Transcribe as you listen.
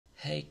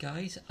Hey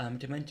guys, I'm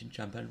Dimension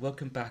Jump and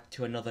welcome back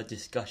to another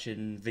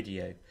discussion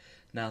video.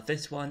 Now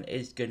this one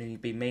is going to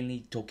be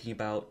mainly talking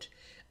about,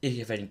 if you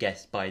haven't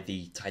guessed by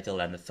the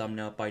title and the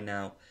thumbnail by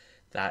now,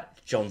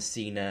 that John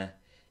Cena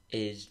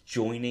is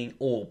joining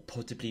or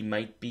possibly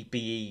might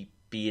be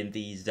in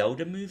the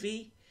Zelda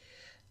movie.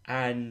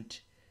 And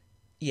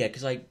yeah,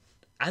 because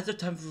as of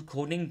time of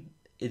recording,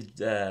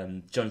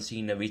 John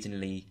Cena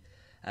recently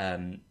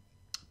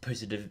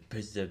posted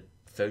a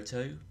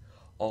photo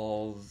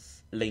of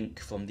Link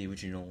from the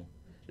original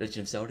Legend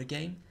of Zelda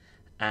game,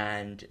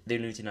 and the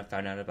only reason I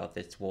found out about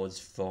this was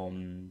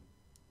from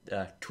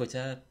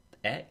Twitter,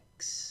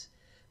 X,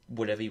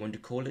 whatever you want to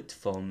call it,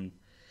 from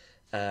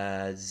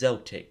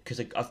Zeltic, because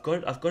I've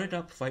got it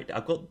up right.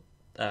 I've got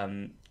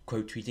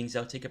quote tweeting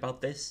Zeltic about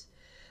this,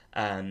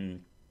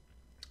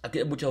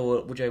 which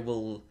I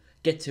will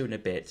get to in a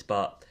bit,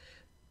 but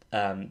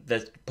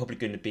there's probably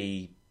going to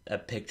be a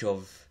picture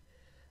of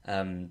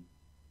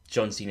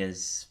John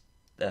Cena's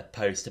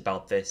post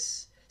about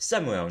this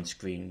somewhere on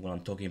screen when I'm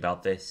talking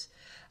about this.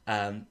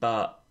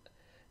 But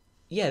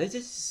yeah, this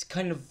is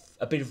kind of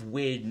a bit of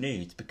weird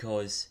news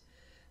because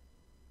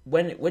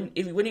when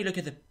you look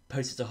at the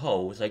post as a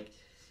whole,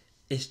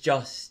 it's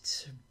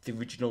just the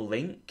original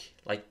Link,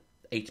 like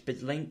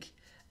 8-bit Link,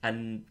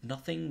 and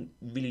nothing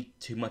really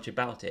too much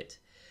about it.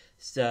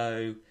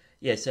 So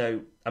yeah,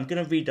 so I'm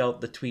gonna read out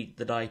the tweet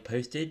that I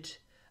posted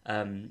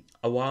a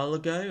while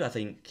ago. I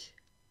think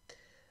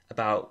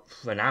about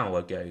an hour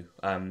ago,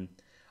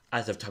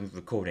 as of time of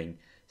recording.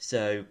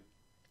 So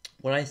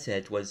what I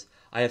said was,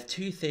 I have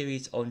two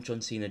theories on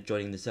John Cena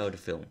joining the Zelda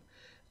film,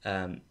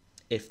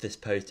 if this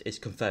post is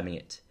confirming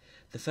it.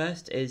 The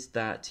first is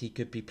that he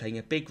could be playing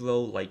a big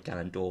role like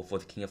Ganondorf or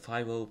the King of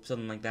Hyrule,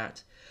 something like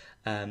that.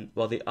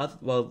 While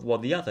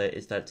the other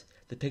is that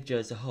the picture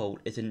as a whole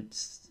isn't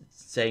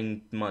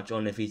saying much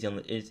on if he's in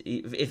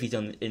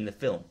the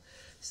film.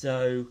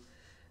 So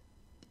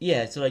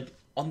yeah, so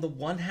on the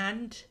one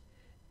hand,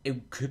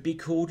 it could be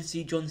cool to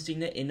see John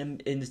Cena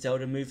in the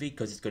Zelda movie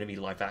because it's going to be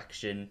live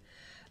action,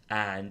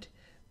 and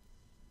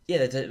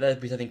yeah, that'd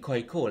be something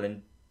quite cool.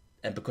 And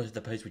because of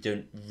the post, we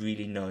don't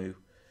really know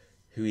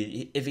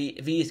if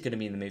he is going to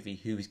be in the movie,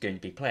 who he's going to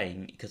be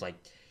playing, because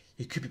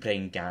he could be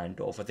playing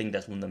Ganondorf. I think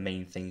that's one of the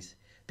main things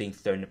being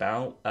thrown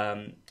about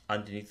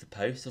underneath the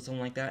post or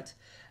something like that,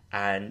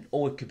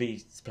 or it could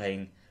be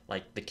playing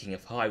like the King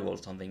of Hyrule or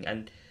something.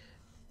 And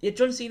yeah,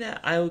 John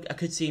Cena, I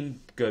could see him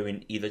go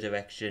in either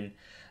direction.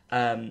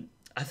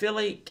 I feel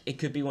like it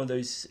could be one of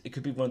those. It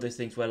could be one of those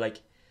things where,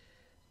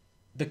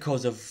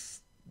 because of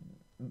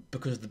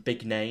the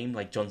big name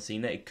like John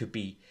Cena,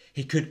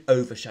 he could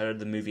overshadow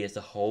the movie as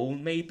a whole,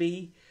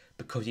 maybe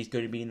because he's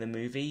going to be in the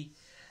movie.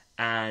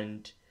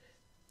 And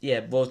yeah,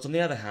 whilst on the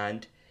other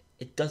hand,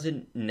 it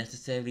doesn't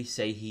necessarily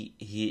say he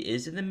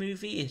is in the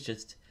movie. It's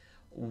just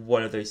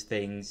one of those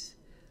things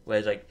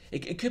where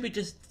it could be,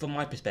 just from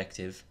my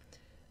perspective,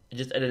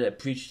 just an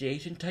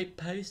appreciation type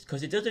post,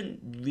 because it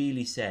doesn't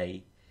really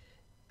say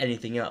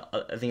anything else,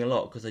 I think a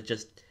lot,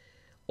 because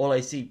all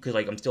I see, because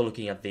I'm still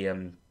looking at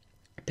the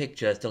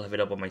picture, I still have it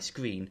up on my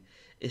screen,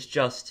 it's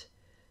just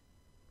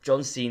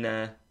John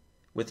Cena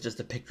with just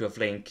a picture of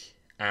Link,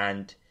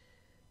 and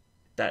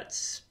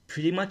that's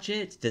pretty much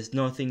it. There's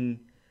nothing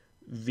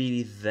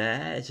really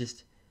there.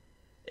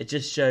 It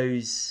just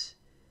shows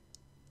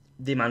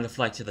the amount of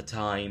likes at the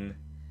time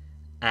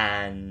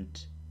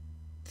and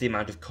the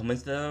amount of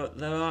comments there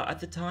are at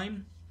the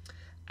time.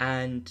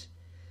 And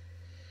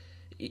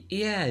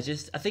yeah,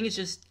 I think it's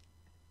just,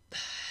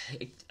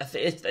 I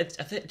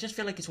just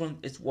feel like it's one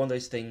of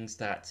those things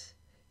that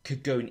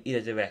could go in either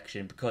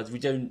direction, because we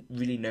don't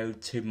really know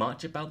too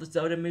much about the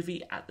Zelda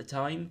movie at the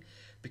time.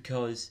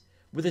 Because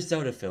with a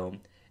Zelda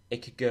film,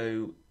 it could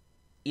go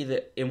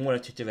either in one or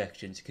two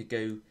directions. It could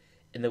go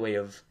in the way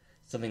of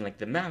something like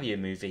the Mario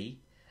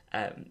movie,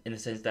 in the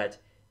sense that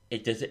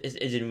it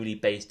isn't really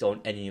based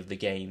on any of the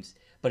games,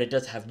 but it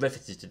does have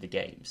references to the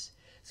games.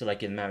 So in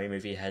the Mario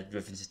movie, it had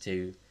references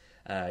to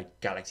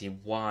Galaxy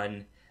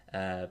 1,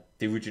 the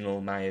original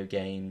Mario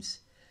games,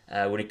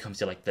 when it comes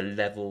to the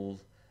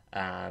level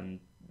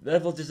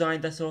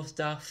design, that sort of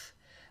stuff.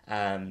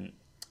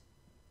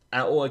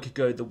 Or it could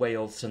go the way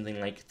of something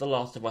like the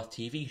Last of Us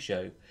TV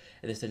show,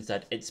 in the sense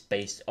that it's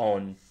based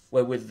on,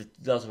 with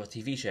the Last of Us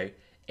TV show,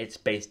 it's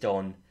based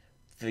on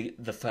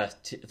the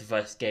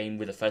first game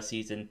with the first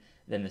season,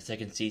 then the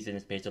second season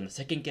is based on the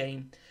second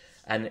game,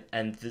 and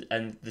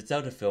the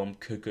Zelda film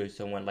could go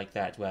somewhere like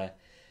that, where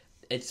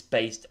it's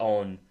based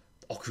on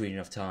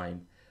Ocarina of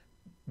Time,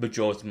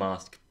 Majora's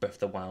Mask, Breath of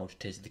the Wild,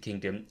 Tears of the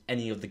Kingdom,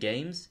 any of the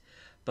games.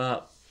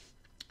 But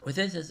with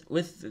this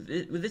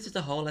as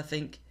a whole, I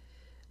think,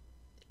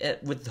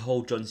 with the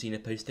whole John Cena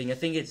post thing, I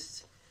think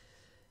it's,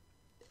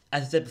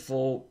 as I said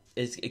before,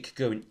 it could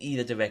go in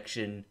either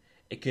direction.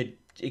 It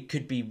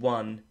could be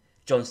one,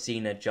 John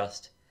Cena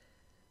just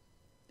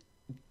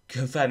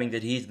confirming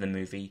that he's in the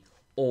movie,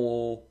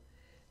 or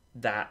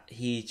that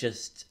he's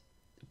just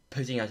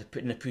putting out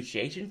an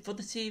appreciation for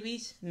the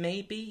series,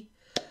 maybe.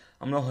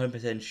 I'm not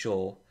 100%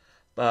 sure.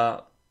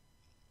 But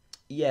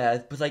yeah,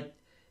 but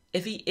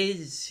if he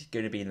is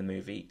going to be in the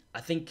movie,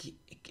 I think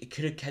it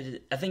could have.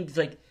 I think it's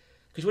like,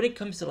 because when it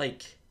comes to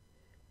like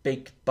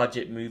big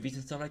budget movies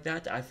and stuff like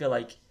that, I feel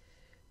like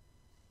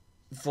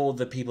for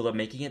the people that are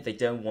making it, they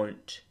don't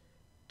want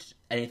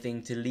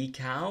anything to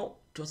leak out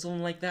or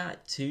something like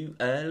that too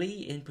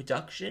early in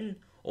production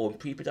or in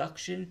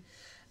pre-production,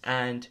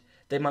 and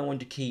they might want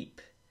to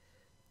keep,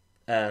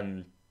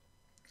 some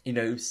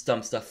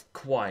stuff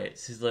quiet.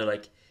 So they're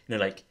like,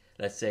 like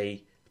let's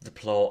say the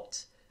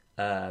plot,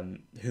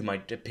 who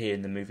might appear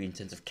in the movie in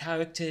terms of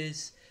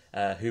characters,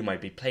 who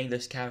might be playing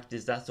those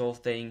characters, that sort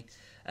of thing.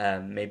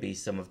 Maybe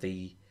some of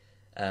the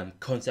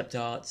concept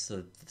arts, so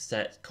the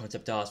set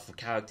concept arts for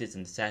characters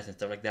and sets and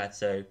stuff like that.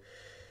 So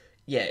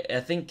yeah, I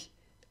think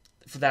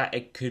for that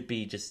it could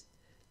be just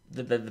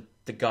the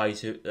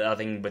guys who I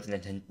think with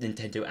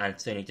Nintendo and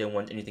Sony don't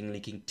want anything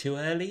leaking too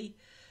early.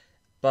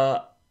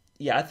 But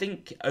yeah, I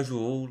think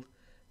overall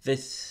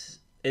this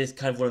is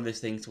kind of one of those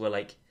things where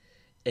like,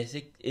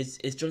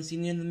 is John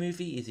Cena in the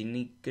movie? Is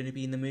he going to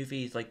be in the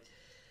movie? It's like,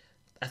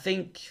 I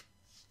think,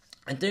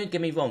 and don't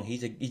get me wrong,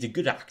 he's a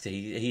good actor.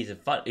 He's a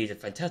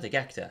fantastic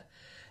actor.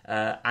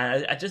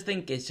 And I just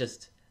think it's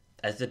just,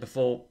 as I said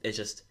before, it's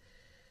just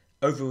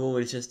overall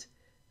it's just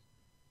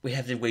we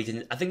have to wait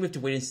and I think we have to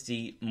wait and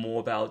see more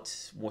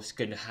about what's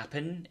going to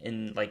happen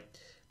in like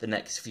the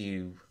next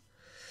few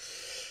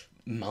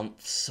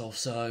months or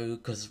so,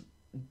 because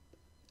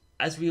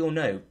as we all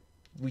know,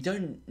 we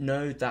don't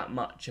know that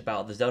much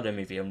about the Zelda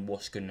movie and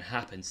what's going to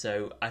happen.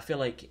 So I feel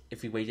like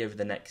if we wait over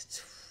the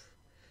next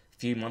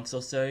few months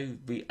or so,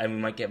 we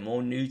might get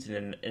more news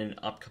in an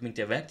upcoming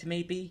direct,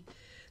 maybe,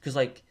 because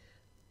like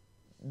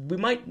we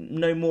might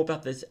know more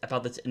about this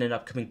in an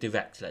upcoming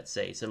direct. Let's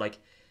say, so like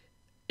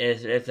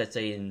if let's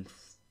say in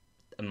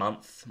a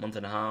month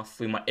and a half,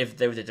 we might, if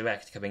there was a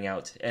direct coming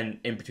out, and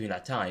in between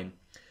that time,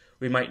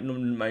 we might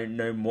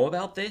know more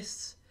about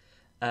this.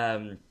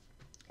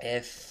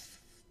 If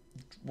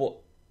what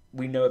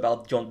we know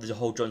about the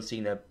whole John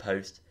Cena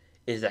post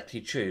is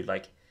actually true,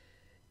 like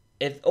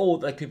if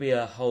there could be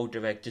a whole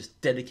direct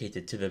just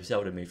dedicated to the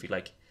Zelda movie,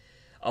 like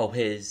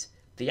here's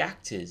the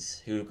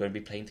actors who are going to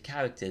be playing the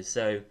characters.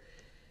 So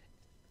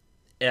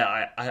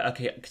yeah,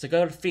 because I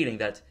got a feeling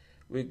that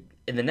we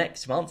in the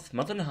next month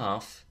and a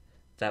half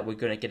that we're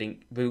going to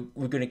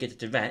get a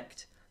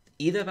direct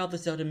either about the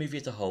Zelda movie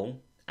as a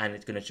whole, and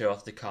it's going to show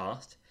off the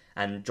cast,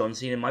 and John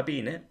Cena might be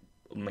in it,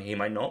 he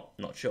might not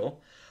sure,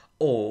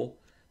 or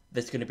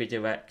there's going to be a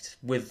direct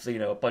with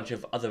a bunch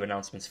of other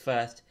announcements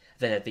first,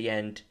 then at the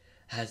end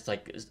has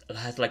like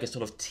a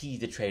sort of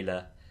teaser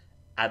trailer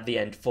at the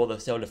end for the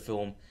Zelda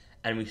film,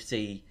 and we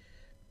see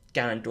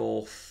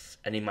Ganondorf,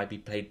 and he might be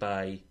played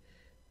by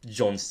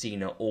John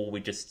Cena, or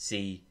we just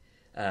see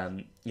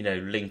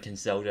Link and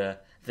Zelda.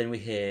 Then we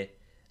hear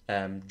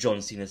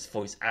John Cena's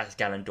voice as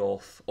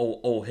Ganondorf,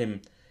 or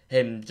him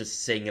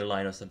just saying a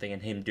line or something,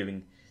 and him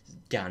doing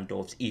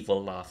Ganondorf's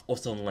evil laugh or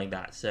something like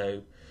that.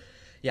 So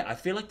yeah, I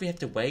feel like we have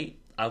to wait.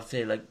 I would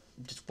say like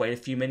just wait a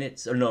few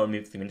minutes, or no,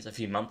 a few minutes, a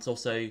few months or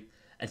so,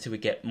 until we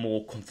get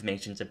more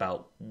confirmations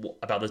about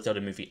the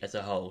Zelda movie as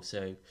a whole.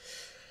 So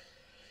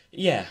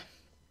yeah,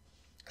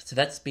 so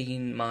that's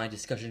been my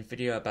discussion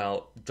video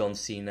about John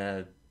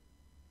Cena,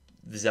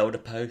 the Zelda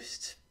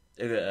post,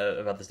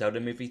 about the Zelda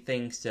movie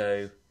thing.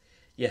 So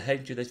yeah, hope you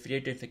enjoyed this video.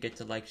 Don't forget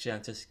to like, share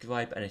and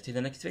subscribe, and I'll see you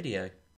in the next video.